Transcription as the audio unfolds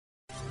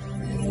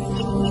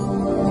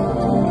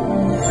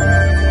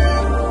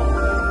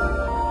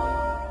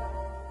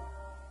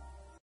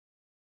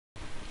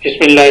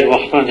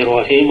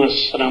बिस्मिल्लाहिर्रहमानिर्रहीम।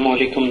 अस्सलाम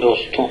वालेकुम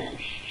दोस्तों,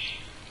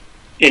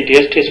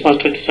 एनटीएस टेस्ट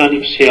मास्टर की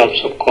जानिब से आप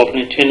सबको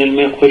अपने चैनल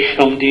में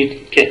खुशामदीद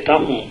कहता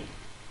हूँ।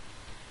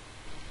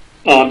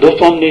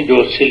 दोस्तों, हमने जो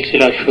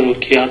सिलसिला शुरू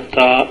किया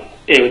था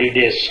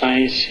एवरीडे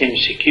साइंस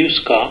एमसीक्यूज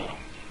का,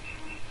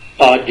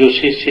 आज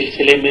उसी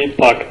सिलसिले में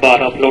पार्ट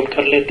 12 अपलोड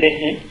कर लेते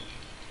हैं।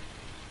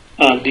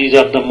 These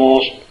are the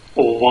most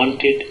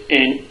wanted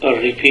and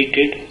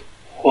repeated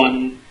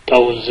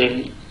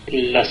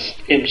 1000+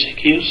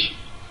 MCQs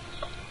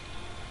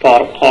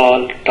for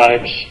all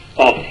types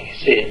of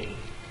exam।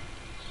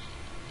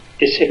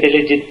 इससे पहले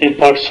जितने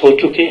पार्ट्स हो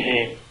चुके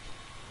हैं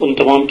उन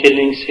तमाम के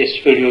लिंक्स इस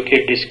वीडियो के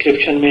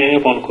डिस्क्रिप्शन में है,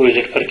 उनको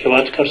विजिट करके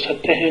वॉच कर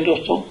सकते हैं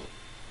दोस्तों।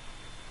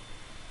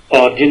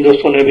 और जिन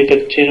दोस्तों ने अभी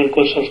तक चैनल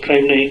को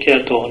सब्सक्राइब नहीं किया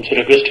तो उनसे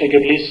रिक्वेस्ट है कि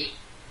प्लीज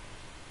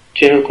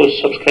चैनल को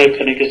सब्सक्राइब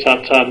करने के साथ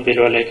साथ बेल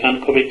वाले आइकन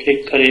को भी क्लिक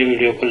करें,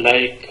 वीडियो को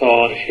लाइक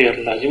और शेयर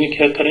लाजमी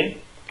किया करें।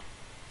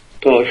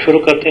 तो शुरू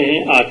करते हैं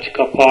आज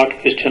का पार्ट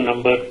क्वेश्चन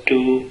नंबर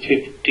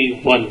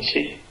 251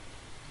 से।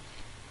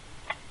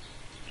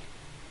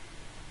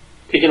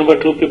 क्वेश्चन नंबर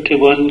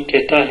 251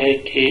 कहता है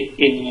कि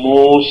in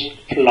most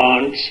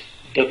plants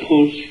the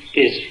food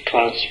is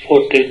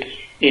transported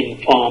in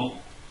form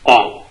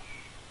of.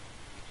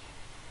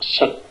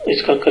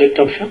 इसका करेक्ट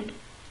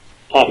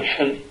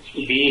ऑप्शन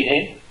बी है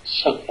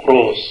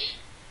सक्रोज।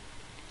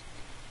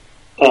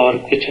 और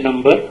question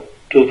number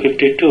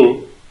 252,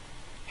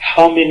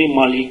 how many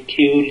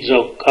molecules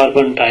of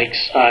carbon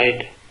dioxide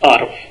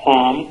are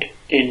formed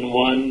in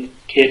one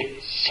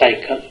Krebs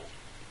cycle?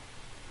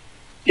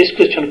 इस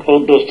question को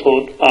दोस्तों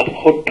आप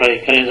खुद ट्राई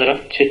करें, जरा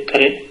चेक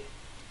करें।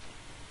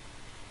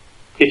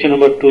 क्वेश्चन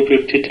नंबर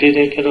 253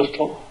 देखें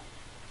दोस्तों।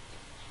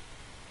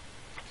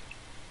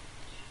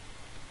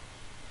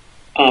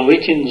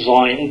 Which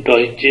enzyme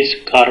digests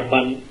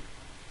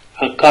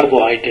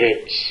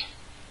carbohydrates?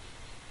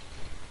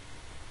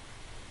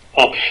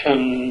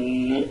 Option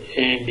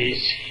A B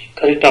C,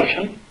 correct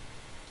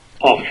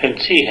option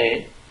C है।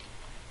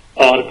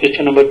 और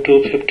क्वेश्चन नंबर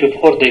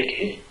 254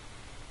 देखिए।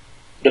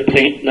 The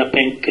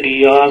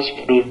pancreas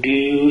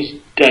produce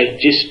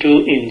digestive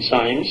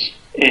enzymes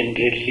and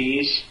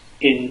release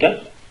in the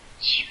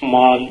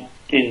small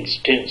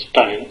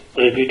intestine।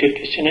 Repeated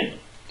question है,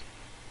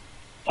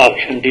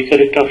 ऑप्शन डी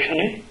करेक्ट ऑप्शन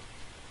है।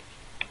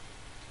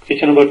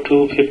 Question number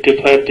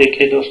 255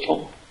 देखिए दोस्तों।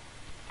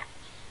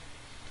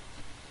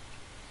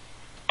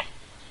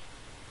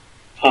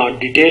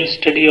 Detailed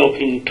study of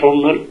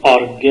internal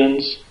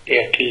organs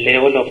at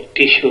level of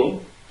tissue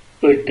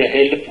with the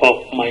help of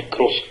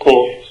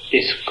microscope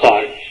is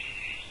called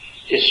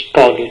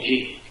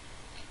histology।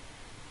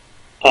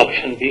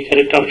 Option B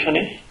correct option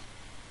है।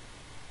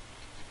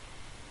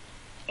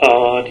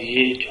 और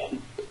ये जो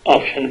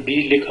option B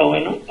लिखा हुआ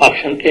है ना,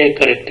 ऑप्शन ए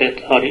करेक्ट है,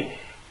 sorry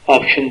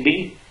option B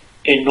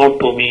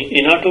anatomy.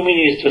 Anatomy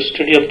is the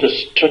study of the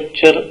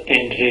structure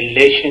and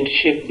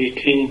relationship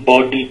between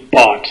body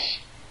parts.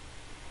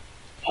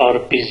 और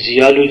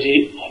फिजियोलॉजी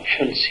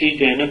ऑप्शन सी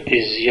जो है ना,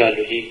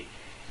 physiology.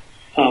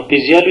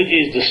 Physiology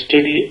is the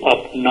study of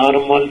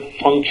normal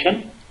function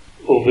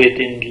with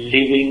in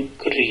living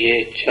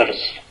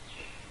creatures.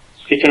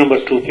 Question number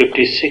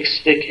 256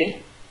 देखें।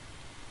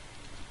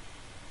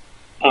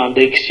 The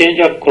exchange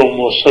of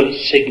chromosomal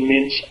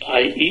segments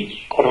i.e.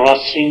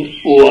 Crossing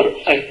over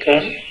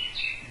occur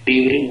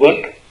during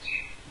what?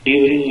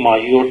 During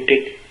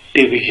meiotic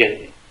division.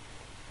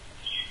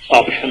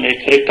 Option A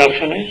correct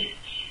option है।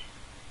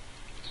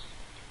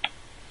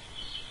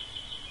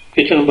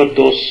 Question number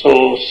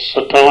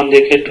 257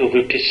 देखें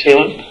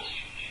 257।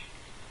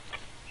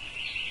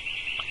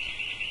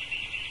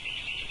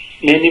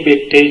 Many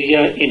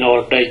bacteria in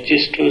our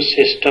digestive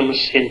system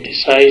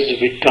synthesize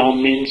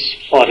vitamins,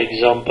 for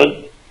example,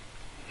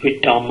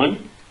 vitamin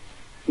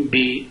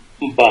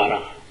B12।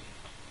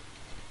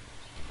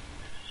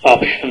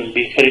 Option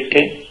B correct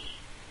है।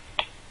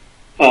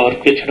 और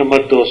question number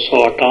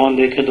 258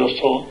 देखें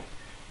दोस्तों।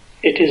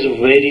 It is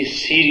very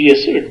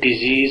serious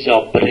disease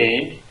of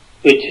brain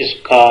which is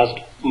caused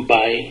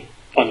by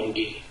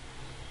fungi।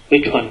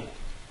 Which one?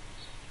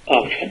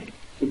 Option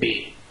B।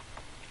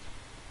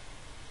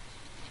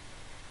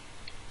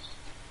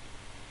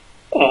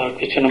 और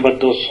question number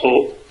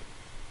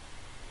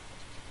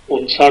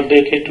 259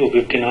 देखें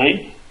 259।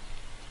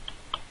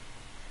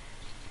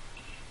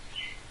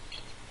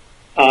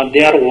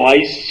 They are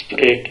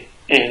widespread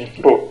and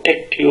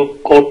protective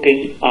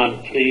coating on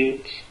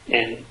fruits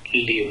and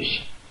leaves,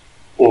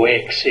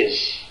 waxes।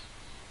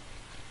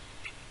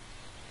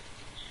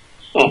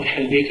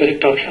 Option B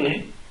correct option है।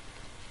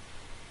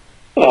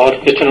 और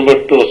question number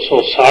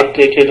 260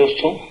 देखिए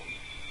दोस्तों।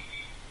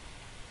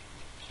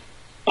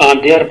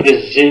 They are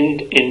present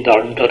in the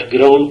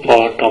underground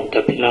part of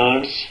the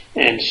plants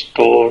and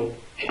stored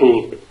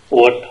fruit,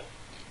 what?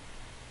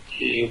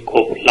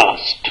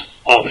 Leucoplast।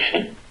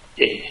 Option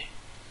A.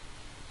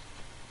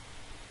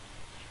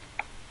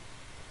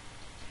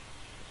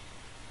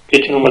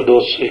 Question number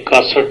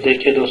 261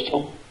 देखिए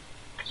दोस्तों।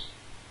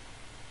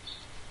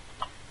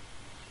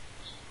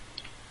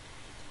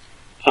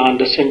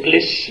 The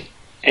simplest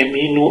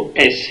amino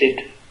acid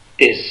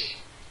is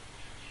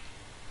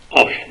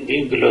option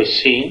be below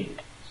scene.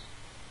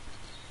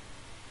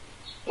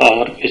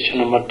 और question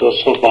number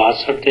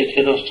 262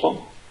 देखिए दोस्तों,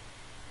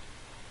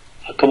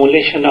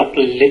 accumulation of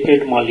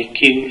lipid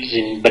molecules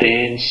in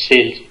brain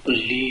cells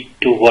lead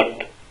to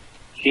what?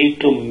 Lead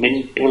to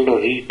mental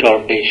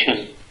retardation.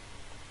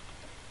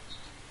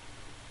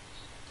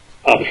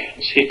 Option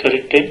C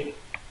correct है।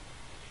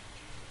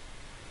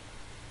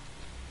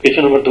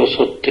 Question number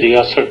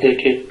 263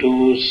 देखिए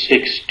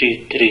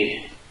 263।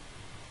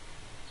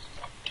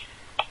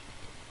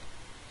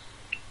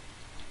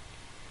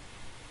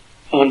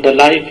 The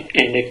life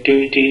and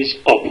activities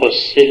of a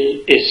cell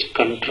is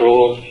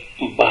controlled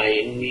by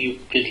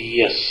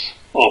nucleus.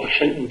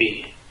 Option B।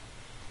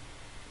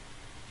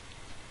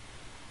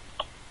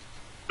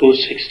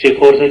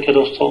 264 देखिए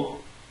दोस्तों,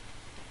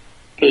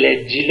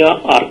 flagella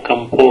are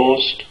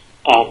composed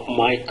of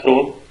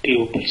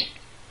microtubules.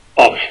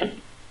 Option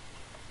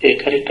A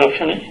correct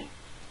option है।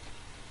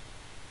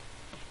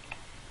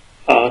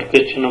 और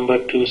question number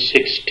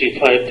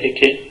 265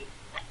 देखिए,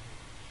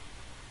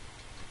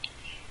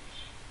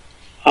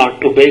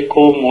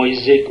 tobacco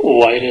mosaic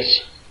virus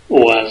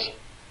was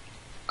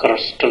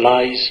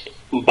crystallized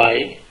by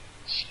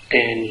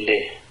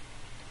Stanley.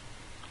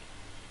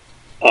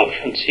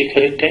 Option C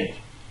correct है।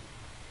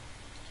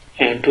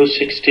 And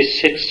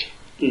 266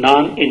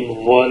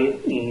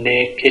 non-involved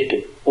naked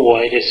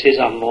viruses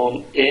are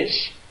known as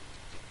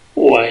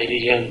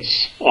virions.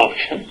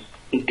 Option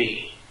D।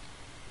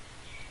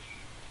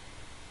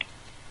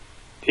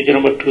 Page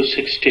number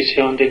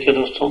 267 देखिए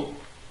दोस्तों,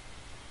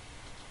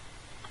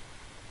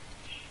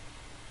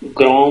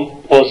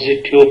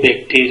 gram-positive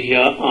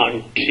bacteria on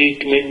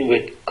treatment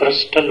with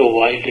crystal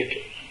violet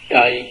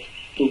dye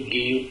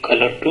give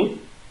color to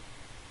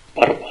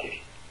purple.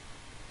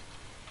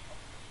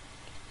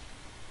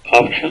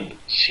 Option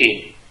C।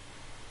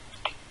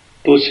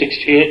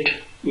 268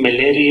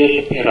 malarial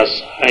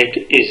parasite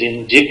is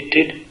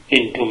injected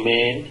into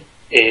man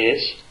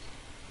as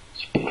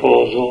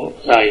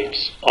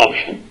sporozoites.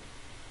 Option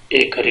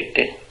A correct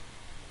है।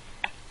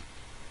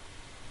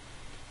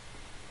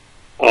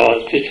 और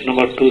question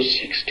number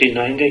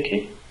 269 देखें,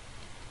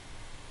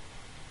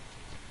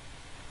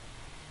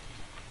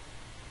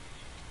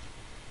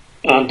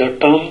 the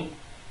term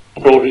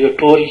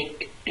प्रोरियोटोल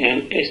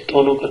and इस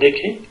दोनों को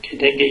देखें कि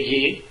देंगे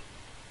ये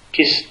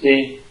किसने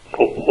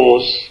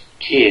प्रपोज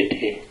किए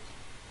थे?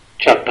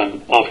 चार्टन।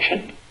 ऑप्शन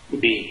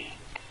बी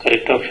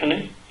करेक्ट ऑप्शन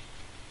है।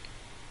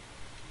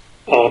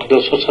 और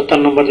 270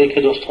 नंबर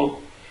देखिए दोस्तों,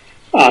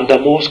 the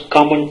most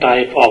common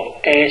type of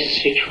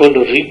asexual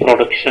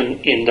reproduction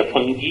in the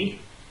fungi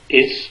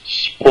is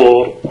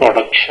spore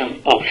production.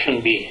 Option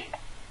B।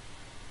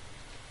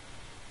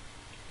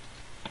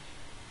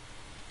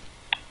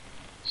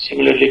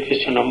 Similarly,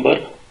 question number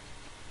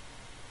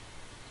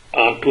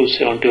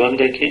 271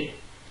 देखिए,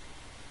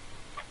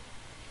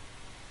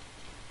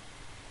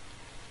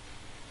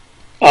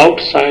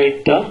 outside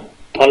the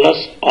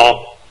thallus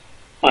of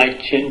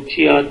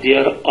Eichentia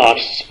there are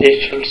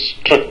special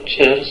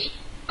structures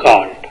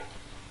called.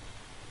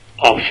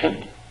 Option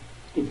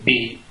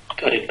B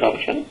correct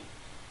option।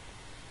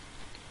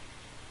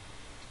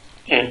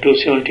 And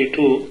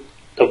 272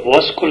 the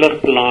vascular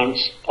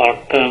plants are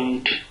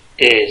termed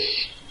as.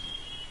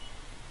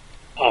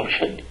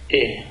 Option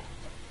A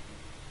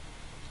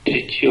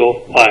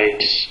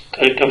trichophytes।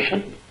 correct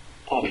option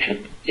option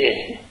A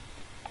है।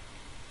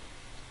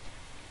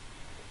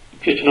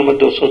 Question number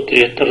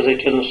 273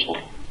 देखिए दोस्तों,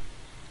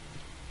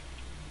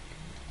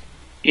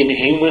 in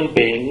human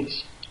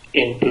beings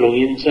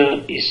influenza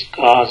is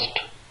caused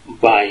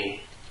by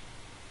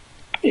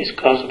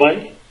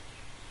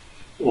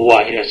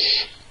virus.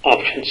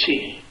 Option C।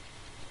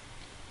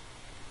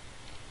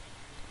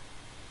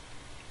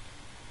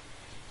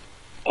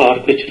 और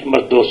page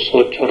number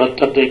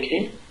 274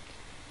 देखें,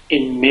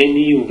 in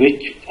many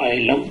which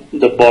phylum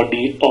the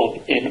body of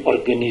an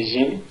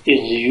organism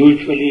is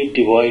usually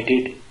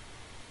divided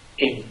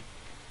in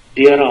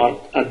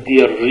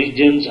their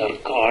regions are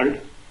called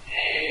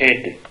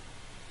head,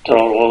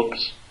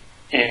 thorax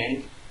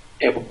and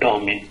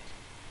abdomen।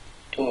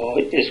 तो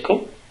इसको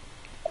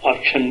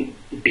option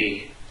D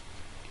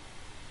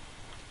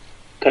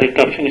correct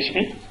option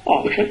इसमें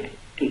option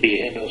D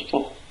है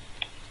दोस्तों।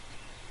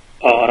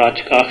 और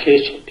आज का आखिरी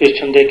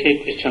क्वेश्चन देखिए,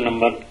 question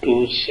number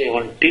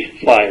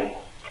 275,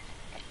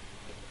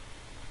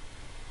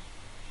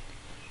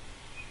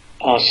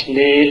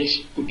 snails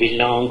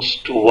belongs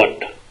to what?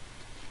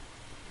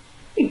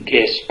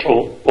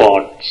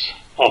 Gastropods।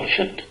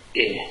 Option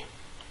A.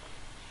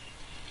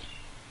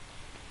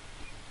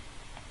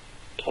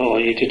 तो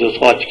ये थी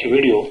दोस्तों आज की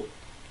वीडियो।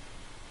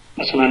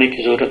 पसंद आने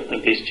की जरूरत न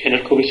प्लीज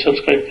चैनल को भी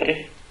सब्सक्राइब करें,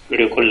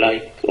 वीडियो को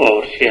लाइक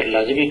और शेयर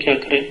लाजमी क्या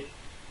करें।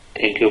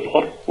 Thank you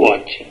for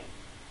watching.